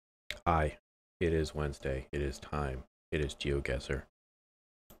Hi, it is Wednesday. It is time. It is Geoguessr.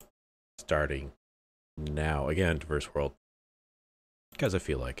 Starting now. Again, diverse world. Because I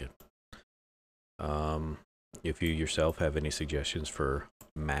feel like it. If you yourself have any suggestions for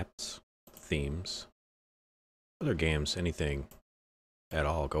maps, themes, other games, anything at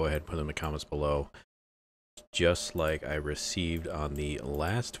all, go ahead and put them in the comments below. Just like I received on the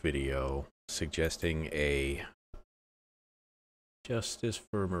last video suggesting a Justice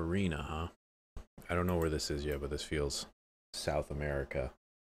for Marina, huh? I don't know where this is yet, but this feels South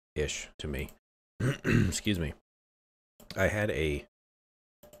America-ish to me. Excuse me. I had a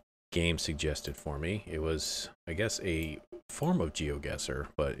game suggested for me. It was, I guess, a form of GeoGuessr,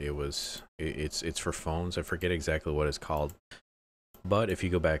 but it's for phones. I forget exactly what it's called. But if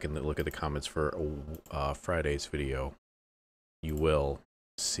you go back and look at the comments for Friday's video, you will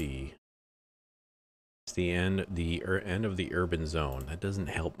see it's the end of the urban zone. That doesn't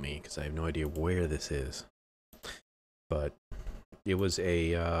help me because I have no idea where this is. But it was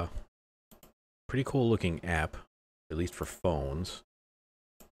a pretty cool looking app, at least for phones,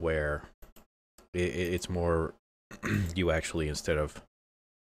 where it's more you actually, instead of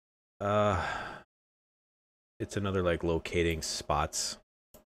it's another like locating spots,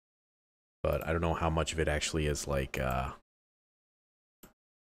 but I don't know how much of it actually is like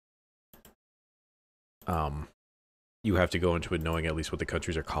you have to go into it knowing at least what the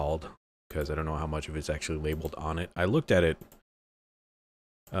countries are called, because I don't know how much of it's actually labeled on it. I looked at it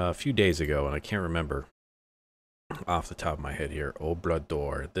a few days ago and I can't remember off the top of my head here.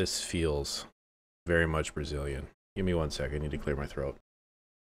 Obrador. This feels very much Brazilian. Give me 1 second. I need to clear my throat.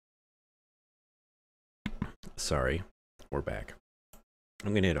 Sorry. We're back.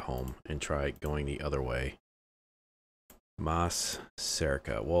 I'm going to hit home and try going the other way. Mas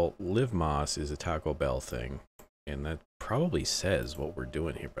Cerca. Well, Live Mas is a Taco Bell thing, and that probably says what we're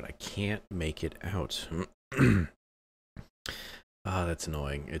doing here, but I can't make it out. That's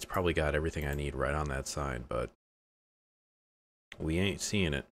annoying. It's probably got everything I need right on that sign, but we ain't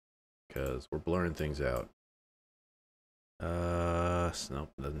seeing it because we're blurring things out. Nope,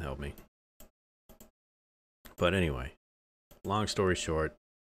 doesn't help me. But anyway, long story short,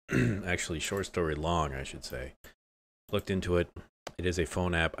 actually short story long, I should say. Looked into it. It is a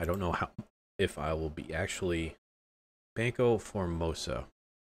phone app. I don't know if I will be actually Banco Formosa.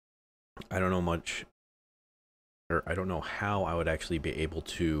 I don't know much, or I don't know how I would actually be able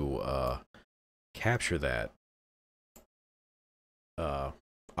to capture that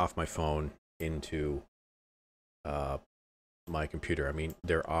off my phone into my computer. I mean,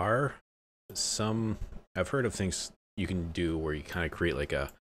 there are some, I've heard of things you can do where you kind of create like a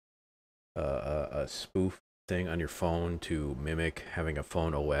spoof thing on your phone to mimic having a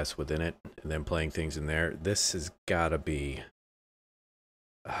phone OS within it and then playing things in there. This has got to be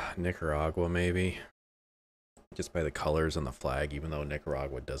Nicaragua, maybe, just by the colors on the flag, even though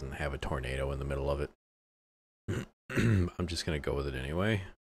Nicaragua doesn't have a tornado in the middle of it. I'm just gonna go with it anyway,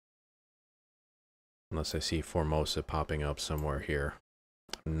 unless I see Formosa popping up somewhere here.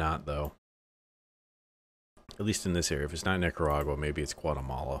 Not though, at least in this area. If it's not Nicaragua, maybe it's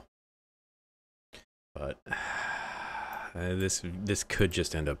Guatemala. But this could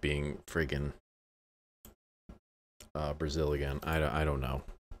just end up being friggin' Brazil again. I don't know.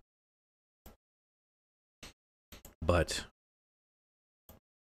 But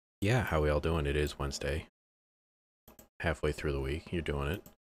yeah, how we all doing? It is Wednesday. Halfway through the week. You're doing it.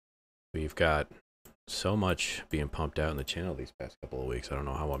 We've got so much being pumped out in the channel these past couple of weeks. I don't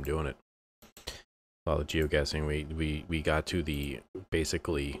know how I'm doing it. All the geoguessing, we got to the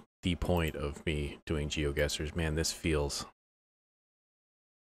basically the point of me doing geoguessers. Man, this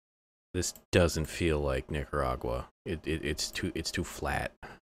doesn't feel like Nicaragua. It's too flat.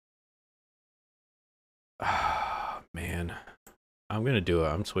 Ah, man, I'm gonna do it.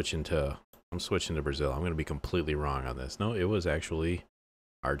 I'm switching to Brazil. I'm gonna be completely wrong on this. No, it was actually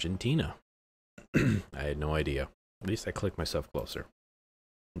Argentina. I had no idea. At least I clicked myself closer.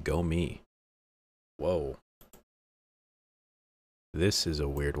 Go me. Whoa. This is a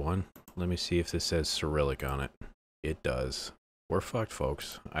weird one. Let me see if this says Cyrillic on it. It does. We're fucked,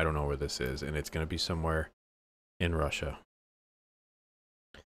 folks. I don't know where this is, and it's going to be somewhere in Russia.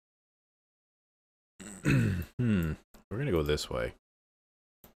 We're going to go this way.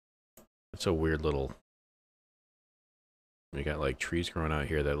 It's a weird little... We got like trees growing out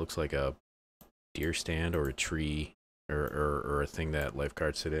here that looks like a deer stand or a tree or a thing that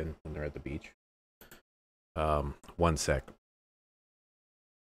lifeguards sit in when they're at the beach. 1 sec.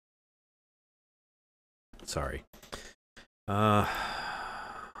 Sorry. Yeah,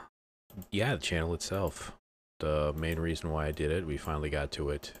 the channel itself. The main reason why I did it, we finally got to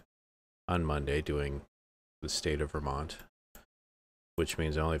it. on Monday doing the state of Vermont, which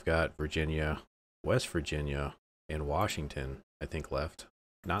means I only got Virginia, West Virginia, and Washington, I think, left.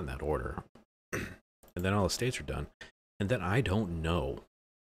 Not in that order. And then all the states are done. And then I don't know,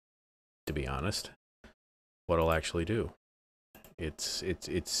 to be honest, what I'll actually do. It's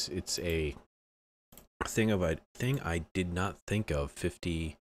a thing I did not think of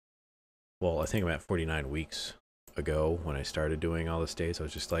 50. Well, I think I'm at 49 weeks ago when I started doing all the states. I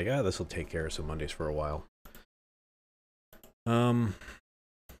was just like, this will take care of some Mondays for a while.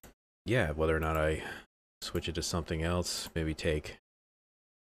 Yeah, whether or not I switch it to something else, maybe take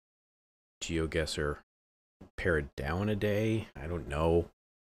Geoguessr, pare it down a day. I don't know.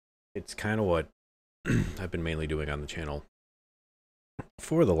 It's kind of what I've been mainly doing on the channel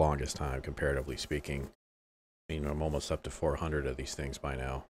for the longest time, comparatively speaking. I mean, I'm almost up to 400 of these things by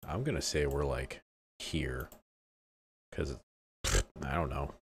now. I'm gonna say we're like here, because I don't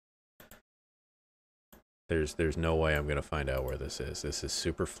know. There's no way I'm gonna find out where this is. This is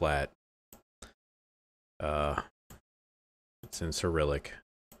super flat. It's in Cyrillic.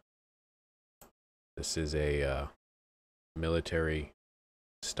 This is a military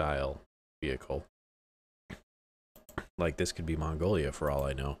style vehicle. Like, this could be Mongolia for all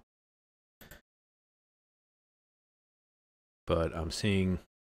I know. But I'm seeing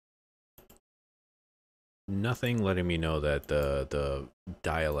nothing letting me know that the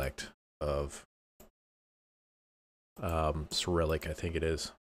dialect of Cyrillic, I think it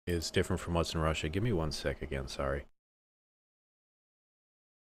is different from what's in Russia. Give me 1 sec again, sorry.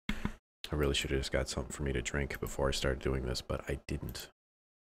 I really should have just got something for me to drink before I started doing this, but I didn't.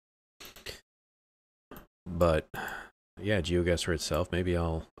 But yeah, Geoguessr itself, maybe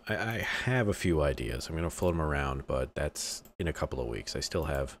I have a few ideas. I'm going to float them around, but that's in a couple of weeks. I still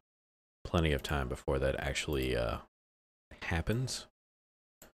have plenty of time before that actually happens.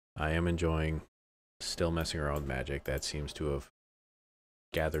 I am enjoying still messing around with magic. That seems to have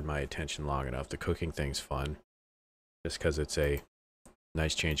gathered my attention long enough. The cooking thing's fun, just because it's a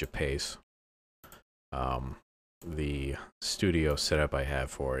nice change of pace. The studio setup I have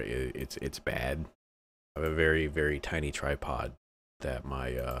for it, it's bad. I have a very, very tiny tripod that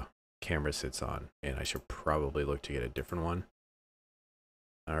my camera sits on, and I should probably look to get a different one.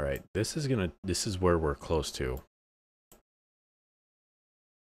 All right, this is where we're close to.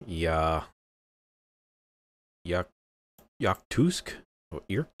 Yeah. Yakutsk? Oh,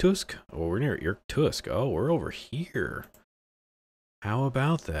 Irkutsk? Oh, we're near Irkutsk. Oh, we're over here. How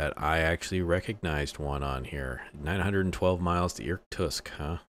about that? I actually recognized one on here. 912 miles to Irkutsk,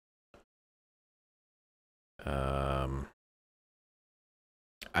 huh?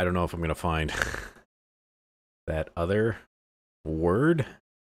 I don't know if I'm gonna find that other word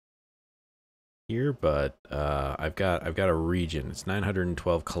here, but I've got a region. It's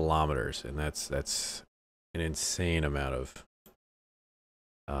 912 kilometers, and that's an insane amount of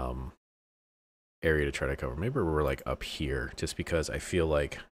area to try to cover. Maybe we're like up here, just because I feel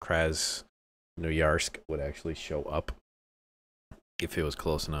like Krasnoyarsk would actually show up if it was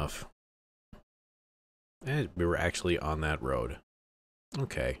close enough. And we were actually on that road.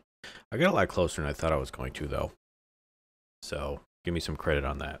 Okay. I got a lot closer than I thought I was going to, though. So, give me some credit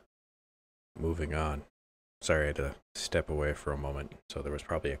on that. Moving on. Sorry, I had to step away for a moment, so there was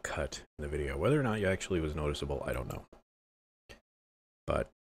probably a cut in the video. Whether or not it actually was noticeable, I don't know. But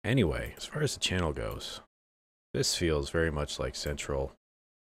anyway, as far as the channel goes, this feels very much like Central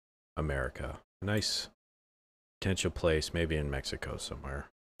America. A nice potential place, maybe in Mexico somewhere.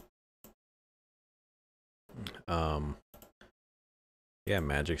 Yeah,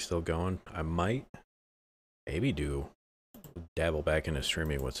 magic's still going. I might maybe dabble back into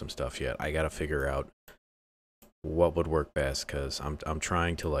streaming with some stuff yet. I gotta figure out what would work best, because I'm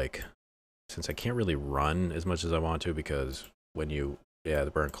trying to, like, since I can't really run as much as I want to, because when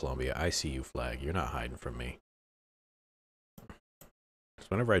the Burn Columbia, I see you flag. You're not hiding from me. So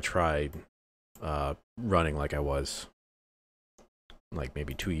whenever I tried running like I was like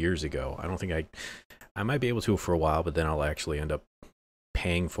maybe 2 years ago, I don't think I might be able to for a while, but then I'll actually end up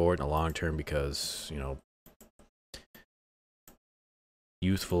paying for it in the long term, because, you know,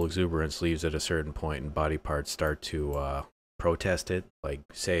 youthful exuberance leaves at a certain point and body parts start to protest it. Like,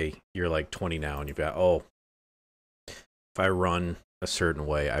 say you're like 20 now and you've got, if I run a certain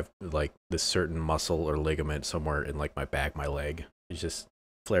way, I've like this certain muscle or ligament somewhere in like my back, my leg, it just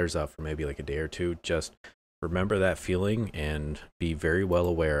flares up for maybe like a day or two. Just remember that feeling and be very well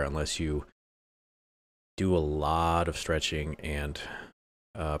aware, unless you do a lot of stretching and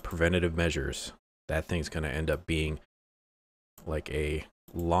preventative measures, that thing's going to end up being like a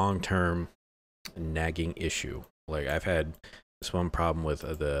long-term nagging issue. Like, I've had This one problem with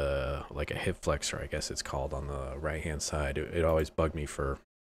the, like a hip flexor, I guess it's called, on the right hand side. It always bugged me for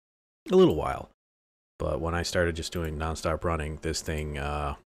a little while. But when I started just doing nonstop running, this thing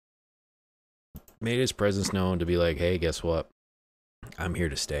made its presence known to be like, hey, guess what? I'm here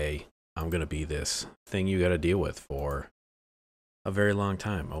to stay. I'm going to be this thing you got to deal with for a very long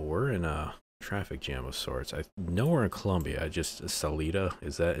time. Oh, we're in a traffic jam of sorts. I know we're in Colombia. Salida,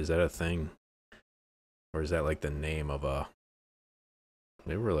 is that a thing? Or is that like the name of a...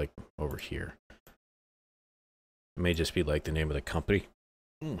 Maybe we're like over here. It may just be like the name of the company.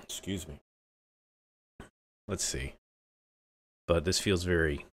 Excuse me. Let's see. But this feels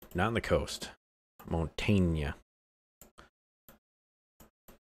very, not on the coast. Montaigne.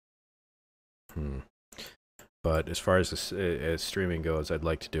 But as far as streaming goes, I'd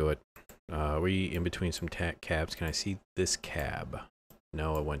like to do it. We in between some cabs. Can I see this cab?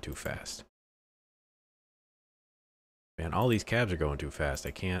 No, it went too fast. Man, all these cabs are going too fast.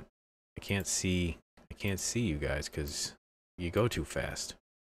 I can't see you guys because you go too fast.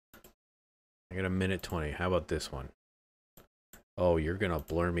 I got a minute 20. How about this one? Oh, you're gonna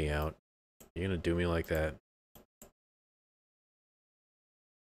blur me out. You're gonna do me like that.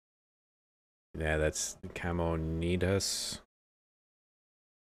 Yeah, that's Camonidas.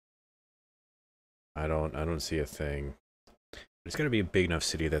 I don't see a thing. It's gotta be a big enough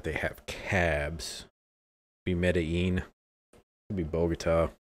city that they have cabs. Be Medellin. Could be Bogota.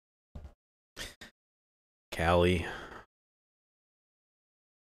 Cali.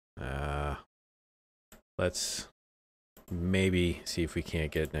 Let's maybe see if we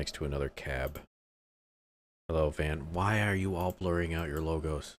can't get next to another cab. Hello, van. Why are you all blurring out your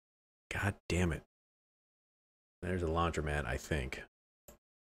logos? God damn it. There's a laundromat, I think.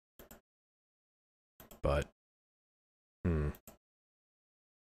 But,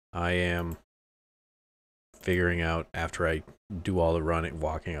 I am figuring out after I do all the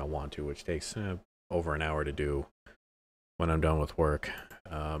walking I want to, which takes over an hour to do when I'm done with work.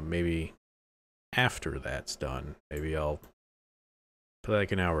 Maybe after that's done, maybe I'll play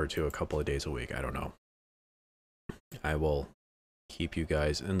like an hour or two, a couple of days a week. I don't know. I will keep you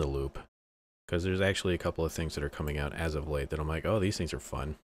guys in the loop because there's actually a couple of things that are coming out as of late that I'm like, oh, these things are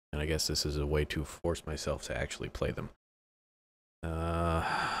fun. And I guess this is a way to force myself to actually play them.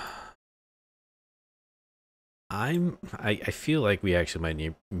 I feel like we actually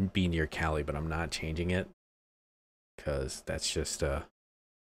might be near Cali, but I'm not changing it because that's just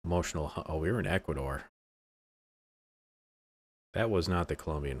emotional. Oh, we were in Ecuador. That was not the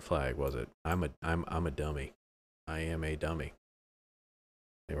Colombian flag, was it? I'm a dummy. I am a dummy.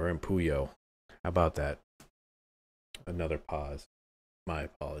 They were in Puyo. How about that? Another pause. My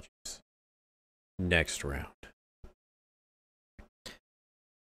apologies. Next round.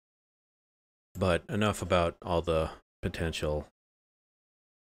 But enough about all the potential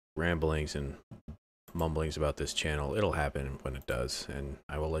ramblings and mumblings about this channel. It'll happen when it does, and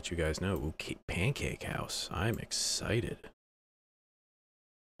I will let you guys know. Ooh, Pancake House. I'm excited.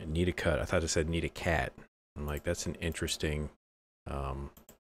 I need a cut. I thought it said need a cat. I'm like, that's an interesting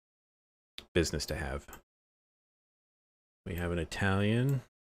business to have. We have an Italian.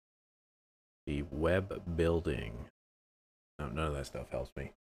 The web building. No, none of that stuff helps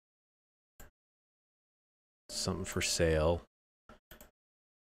me. Something for sale.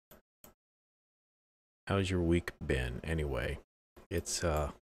 How's your week been anyway? It's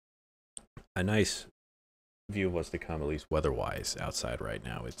a nice view of what's to come, at least weather-wise, outside right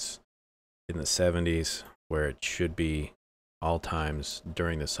now. It's in the 70s, where it should be all times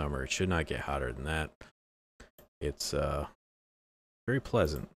during the summer. It should not get hotter than that. It's very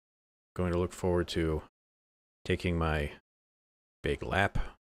pleasant. Going to look forward to taking my big lap.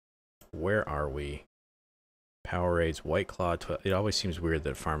 Where are we? Powerades, White Claw. It always seems weird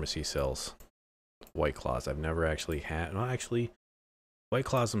that pharmacy sells White Claws. I've never actually had. Well, actually, White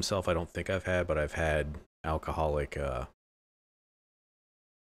Claws themselves, I don't think I've had, but I've had alcoholic.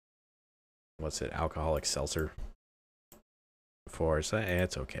 What's it? Alcoholic seltzer. Before, so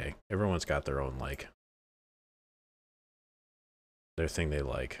it's okay. Everyone's got their own their thing they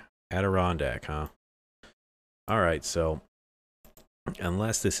like. Adirondack, huh? All right, so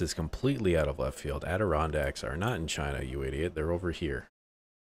unless this is completely out of left field, Adirondacks are not in China, you idiot. They're over here.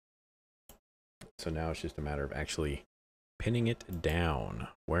 So now it's just a matter of actually pinning it down.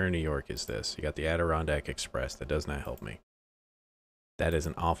 Where in New York is this? You got the Adirondack Express. That does not help me. That is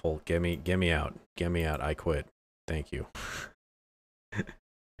an awful. Get me out. Get me out. I quit. Thank you.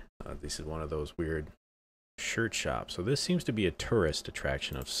 This is one of those weird shirt shops. So this seems to be a tourist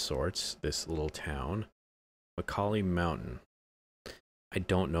attraction of sorts. This little town, Macaulay Mountain. I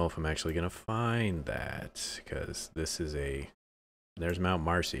don't know if I'm actually gonna find that because this is a There's Mount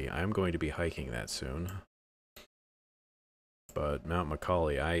Marcy. I'm going to be hiking that soon. But Mount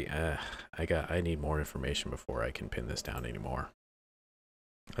Macaulay, I need more information before I can pin this down anymore.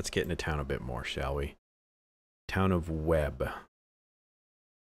 Let's get into town a bit more, shall we? Town of Webb.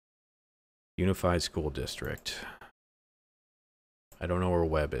 Unified School District. I don't know where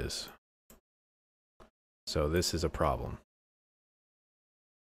Webb is. So this is a problem.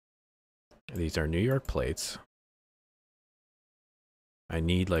 These are New York plates. I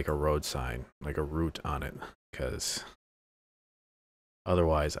need like a road sign, like a route on it, because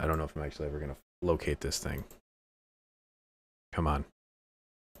otherwise I don't know if I'm actually ever going to locate this thing. Come on.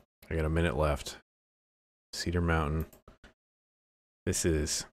 I got a minute left. Cedar Mountain. This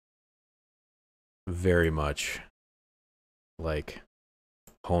is very much like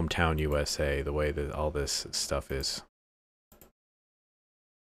hometown USA, the way that all this stuff is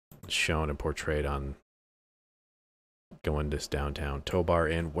shown and portrayed on going this downtown. Tow Bar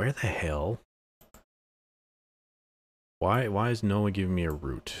Inn. Where the hell? Why is no one giving me a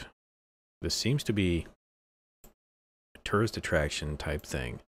route? This seems to be a tourist attraction type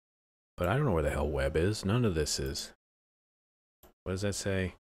thing. But I don't know where the hell Webb is. None of this is. What does that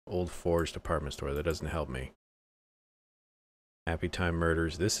say? Old Forge department store. That doesn't help me. Happy Time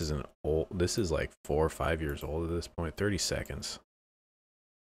Murders. This is this is like 4 or 5 years old at this point. 30 seconds.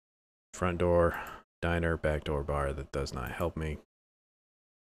 Front door, diner, back door bar. That does not help me.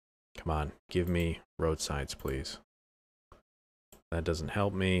 Come on, give me road signs, please. That doesn't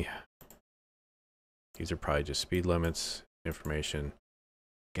help me. These are probably just speed limits, information.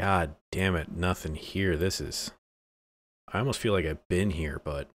 God damn it, nothing here. This is... I almost feel like I've been here,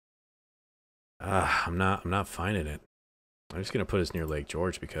 but I'm not finding it. I'm just gonna put us near Lake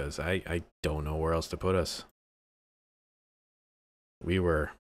George because I don't know where else to put us. We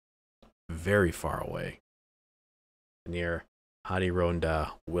were very far away, near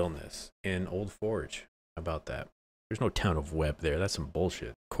Hadironda Wilderness in Old Forge. How about that? There's no town of Webb there. That's some bullshit.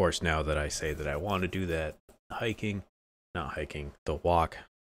 Of course, now that I say that I want to do that the walk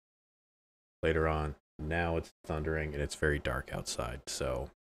later on, now it's thundering and it's very dark outside. So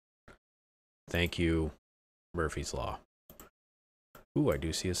thank you, Murphy's Law. Ooh, I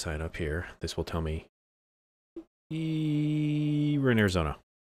do see a sign up here. This will tell me we're in Arizona.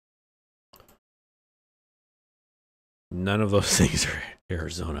 None of those things are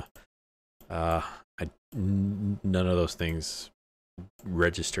Arizona. None of those things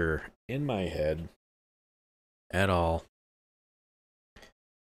register in my head at all.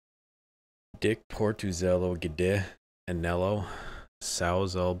 Dick Portuzello Gede Anello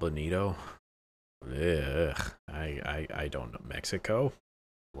Sauzal Bonito. Ugh. I don't know. Mexico?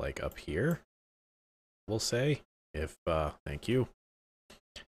 Like up here? We'll say. If thank you.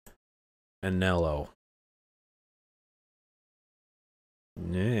 Anello.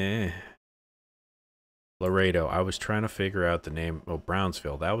 Nah. Laredo. I was trying to figure out the name. Oh,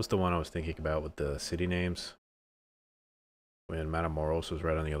 Brownsville. That was the one I was thinking about with the city names. When Matamoros was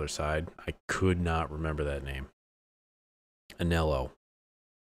right on the other side. I could not remember that name. Anello.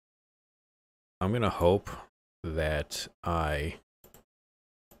 I'm going to hope that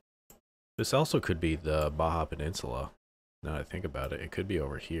this also could be the Baja Peninsula. Now that I think about it, it could be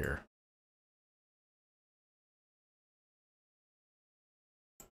over here.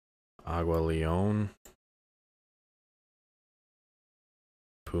 Agua Leon.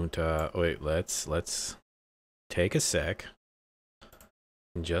 Punta. Wait, let's take a sec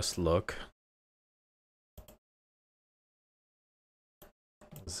and just look.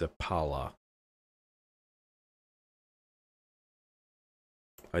 Zapala.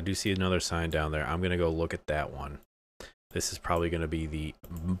 I do see another sign down there. I'm going to go look at that one. This is probably going to be the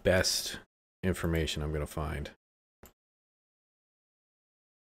best information I'm going to find.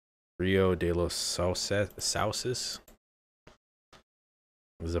 Rio de los Sauces.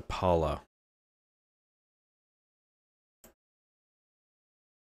 Zapala.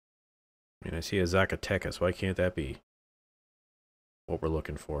 I mean, I see a Zacatecas. Why can't that be what we're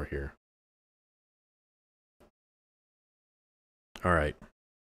looking for here? All right.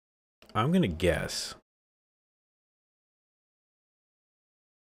 I'm going to guess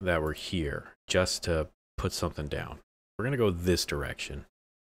that we're here just to put something down. We're going to go this direction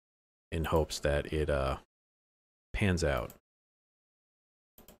in hopes that it pans out.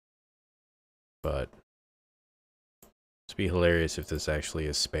 But it'd be hilarious if this actually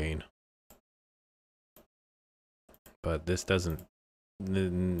is Spain. But this doesn't...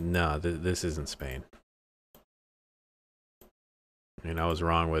 No, this isn't Spain. And I was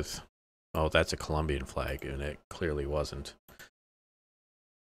wrong with... Oh, that's a Colombian flag, and it clearly wasn't.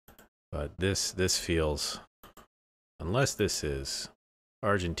 But this feels Unless this is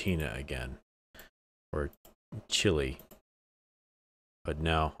Argentina again. Or Chile. But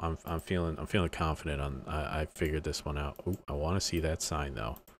no, I'm feeling confident on I figured this one out. Ooh, I want to see that sign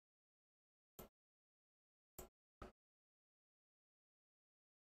though.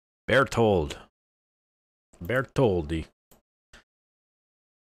 Bertoldi.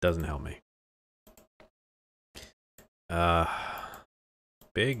 Doesn't help me.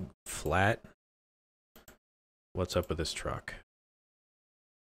 Big flat. What's up with this truck?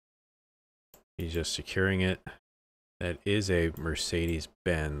 He's just securing it. That is a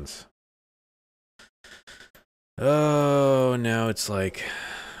Mercedes-Benz. Oh, now it's like,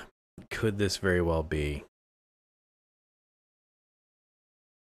 could this very well be?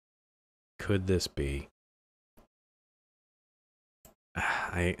 Could this be?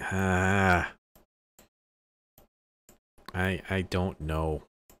 I don't know.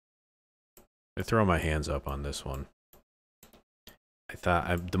 I throw my hands up on this one. I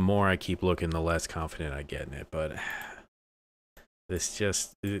thought the more I keep looking, the less confident I get in it. But this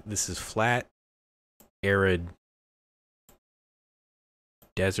is flat, arid,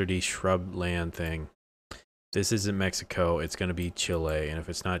 deserty shrubland thing. This isn't Mexico. It's going to be Chile. And if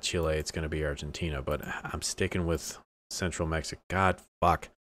it's not Chile, it's going to be Argentina. But I'm sticking with Central Mexico. God, fuck.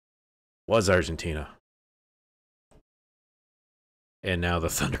 Was Argentina. And now the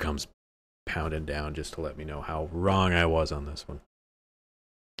thunder comes pounding down just to let me know how wrong I was on this one.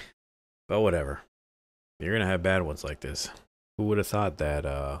 But whatever. You're going to have bad ones like this. Who would have thought that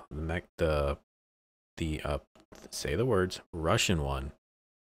say the words, Russian one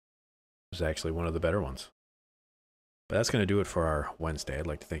was actually one of the better ones. But that's going to do it for our Wednesday. I'd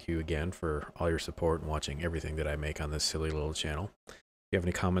like to thank you again for all your support and watching everything that I make on this silly little channel. If you have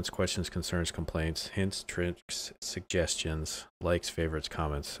any comments, questions, concerns, complaints, hints, tricks, suggestions, likes, favorites,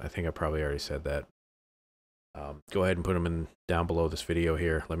 comments, I think I probably already said that. Go ahead and put them in down below this video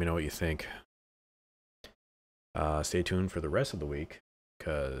here. Let me know what you think. Stay tuned for the rest of the week,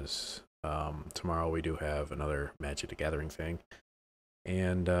 because tomorrow we do have another Magic the Gathering thing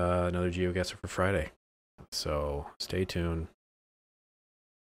and another Geoguessr for Friday. So stay tuned,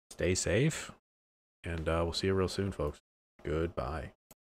 stay safe, and we'll see you real soon, folks. Goodbye.